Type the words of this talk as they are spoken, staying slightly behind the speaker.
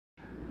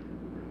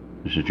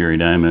This is Jerry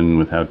Diamond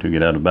with How to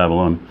Get Out of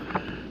Babylon,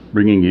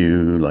 bringing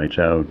you Lights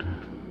Out,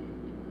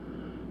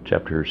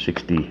 chapter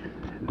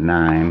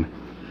 69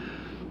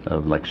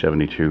 of like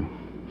 72,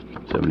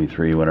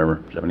 73,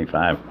 whatever,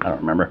 75, I don't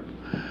remember.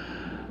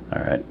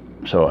 Alright,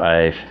 so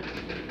I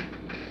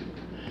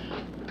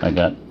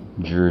got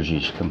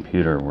Jersey's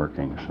computer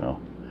working,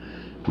 so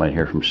you might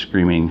hear some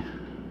screaming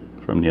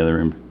from the other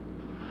room.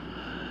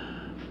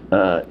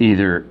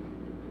 Either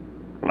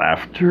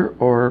laughter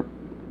or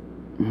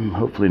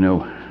hopefully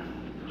no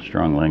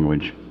strong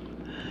language.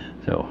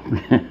 So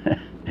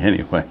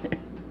anyway,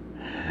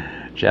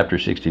 chapter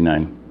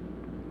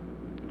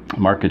 69.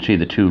 Mark could see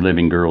the two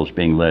living girls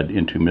being led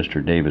into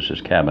Mr. Davis's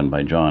cabin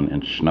by John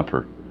and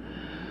Snuffer.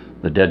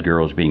 The dead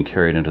girls being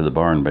carried into the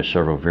barn by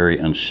several very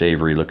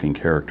unsavory looking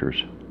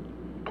characters.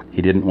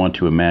 He didn't want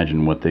to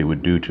imagine what they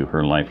would do to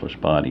her lifeless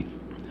body.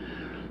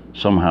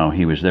 Somehow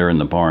he was there in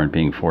the barn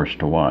being forced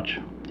to watch.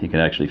 He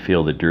could actually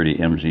feel the dirty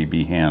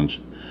MZB hands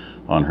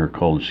on her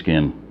cold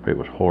skin. It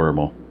was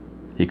horrible.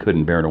 He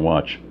couldn't bear to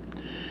watch,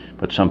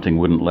 but something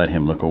wouldn't let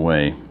him look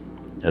away.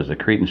 As the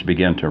cretins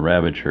began to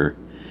ravage her,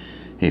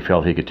 he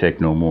felt he could take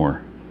no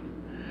more.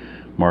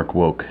 Mark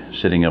woke,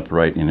 sitting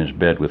upright in his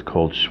bed with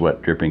cold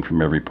sweat dripping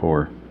from every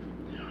pore.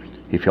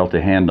 He felt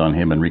a hand on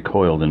him and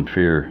recoiled in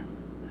fear.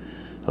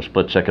 A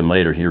split second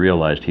later, he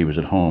realized he was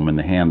at home, and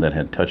the hand that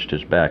had touched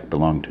his back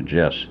belonged to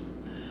Jess.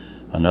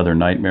 Another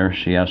nightmare?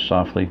 She asked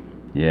softly.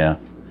 Yeah,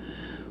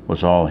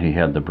 was all he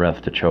had the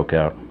breath to choke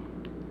out.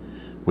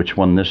 Which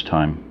one this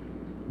time?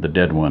 The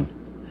dead one.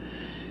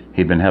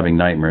 He'd been having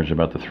nightmares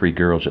about the three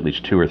girls at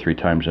least 2 or 3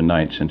 times a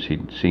night since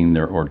he'd seen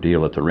their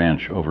ordeal at the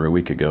ranch over a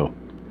week ago.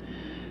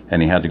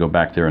 And he had to go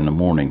back there in the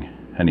morning,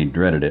 and he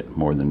dreaded it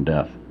more than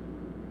death.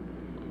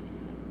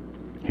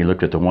 He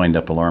looked at the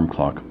wind-up alarm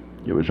clock.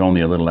 It was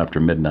only a little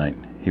after midnight.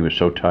 He was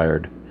so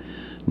tired,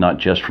 not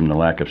just from the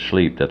lack of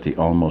sleep that the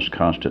almost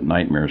constant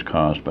nightmares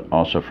caused, but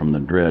also from the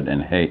dread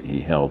and hate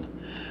he held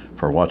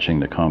for watching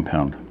the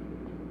compound.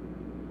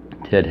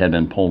 Ted had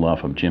been pulled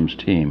off of Jim's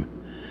team,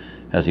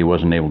 as he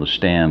wasn't able to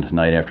stand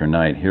night after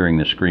night hearing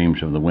the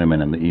screams of the women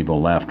and the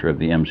evil laughter of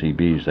the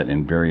MZBs that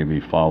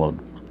invariably followed.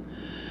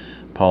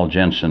 Paul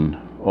Jensen,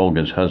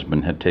 Olga's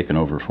husband, had taken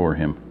over for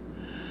him,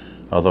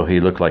 although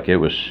he looked like it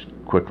was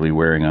quickly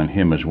wearing on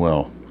him as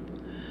well.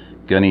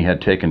 Gunny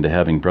had taken to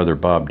having Brother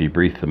Bob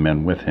debrief the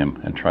men with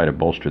him and try to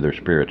bolster their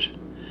spirits.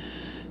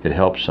 It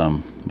helped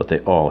some, but they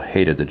all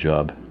hated the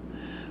job.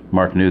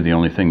 Mark knew the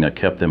only thing that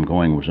kept them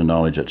going was the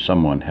knowledge that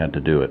someone had to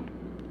do it.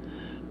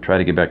 Try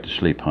to get back to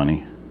sleep,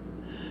 honey.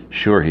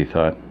 Sure, he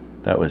thought.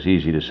 That was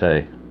easy to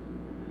say.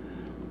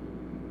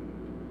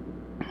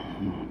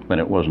 But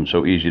it wasn't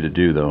so easy to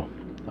do, though.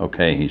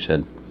 Okay, he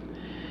said.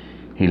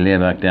 He lay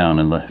back down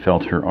and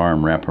felt her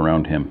arm wrap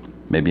around him.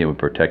 Maybe it would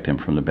protect him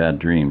from the bad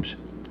dreams.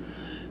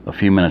 A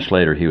few minutes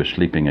later, he was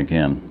sleeping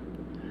again.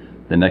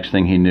 The next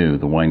thing he knew,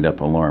 the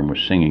wind-up alarm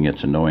was singing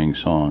its annoying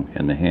song,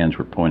 and the hands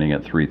were pointing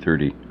at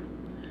 3:30.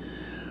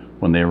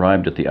 When they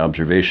arrived at the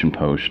observation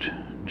post,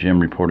 Jim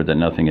reported that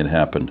nothing had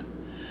happened.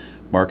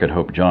 Mark had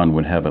hoped John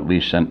would have at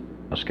least sent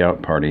a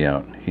scout party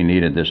out. He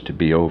needed this to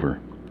be over.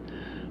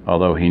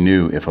 Although he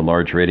knew if a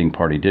large raiding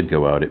party did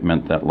go out, it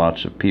meant that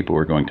lots of people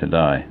were going to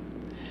die.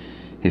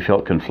 He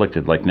felt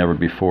conflicted like never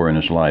before in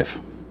his life.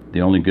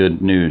 The only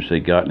good news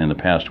they'd gotten in the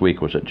past week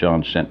was that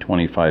John sent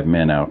 25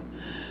 men out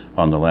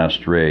on the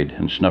last raid,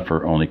 and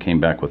Snuffer only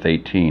came back with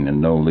 18 and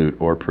no loot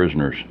or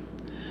prisoners.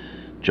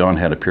 John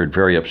had appeared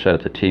very upset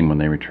at the team when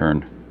they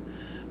returned.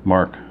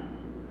 Mark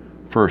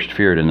first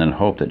feared and then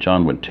hoped that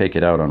John would take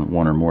it out on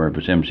one or more of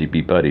his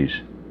MZB buddies,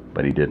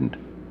 but he didn't.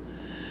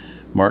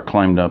 Mark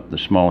climbed up the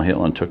small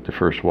hill and took the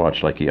first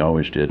watch like he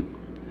always did.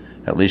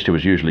 At least it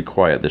was usually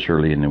quiet this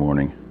early in the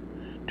morning.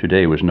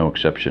 Today was no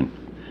exception.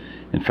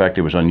 In fact,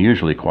 it was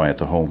unusually quiet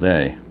the whole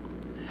day.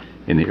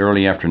 In the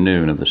early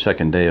afternoon of the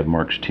second day of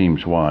Mark's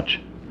team's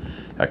watch,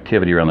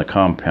 activity around the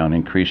compound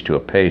increased to a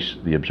pace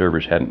the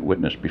observers hadn't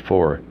witnessed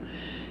before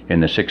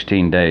in the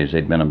 16 days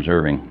they'd been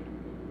observing.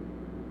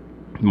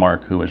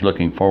 Mark, who was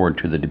looking forward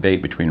to the debate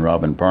between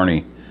Rob and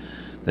Barney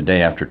the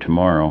day after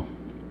tomorrow,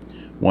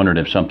 wondered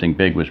if something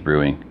big was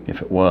brewing.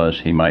 If it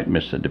was, he might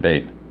miss the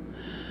debate.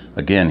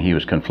 Again, he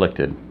was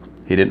conflicted.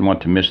 He didn't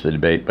want to miss the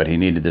debate, but he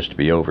needed this to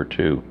be over,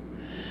 too.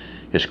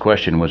 His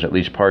question was at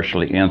least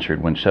partially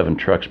answered when 7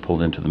 trucks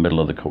pulled into the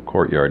middle of the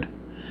courtyard.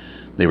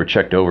 They were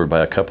checked over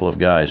by a couple of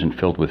guys and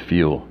filled with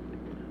fuel.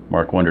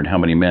 Mark wondered how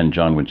many men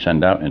John would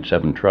send out in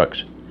 7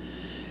 trucks.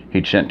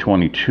 He'd sent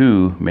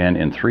 22 men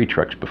in 3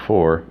 trucks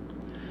before.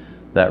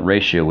 That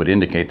ratio would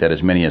indicate that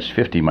as many as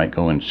 50 might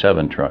go in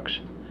 7 trucks.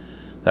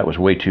 That was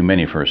way too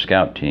many for a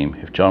scout team.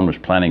 If John was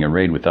planning a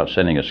raid without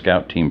sending a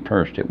scout team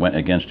first, it went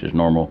against his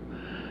normal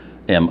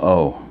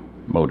M.O.,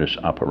 modus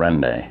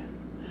operandi.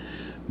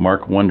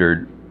 Mark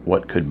wondered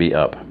what could be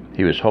up.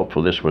 He was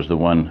hopeful this was the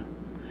one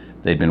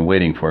they'd been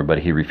waiting for, but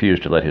he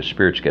refused to let his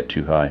spirits get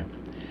too high.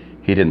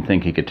 He didn't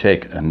think he could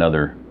take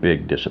another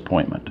big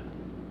disappointment.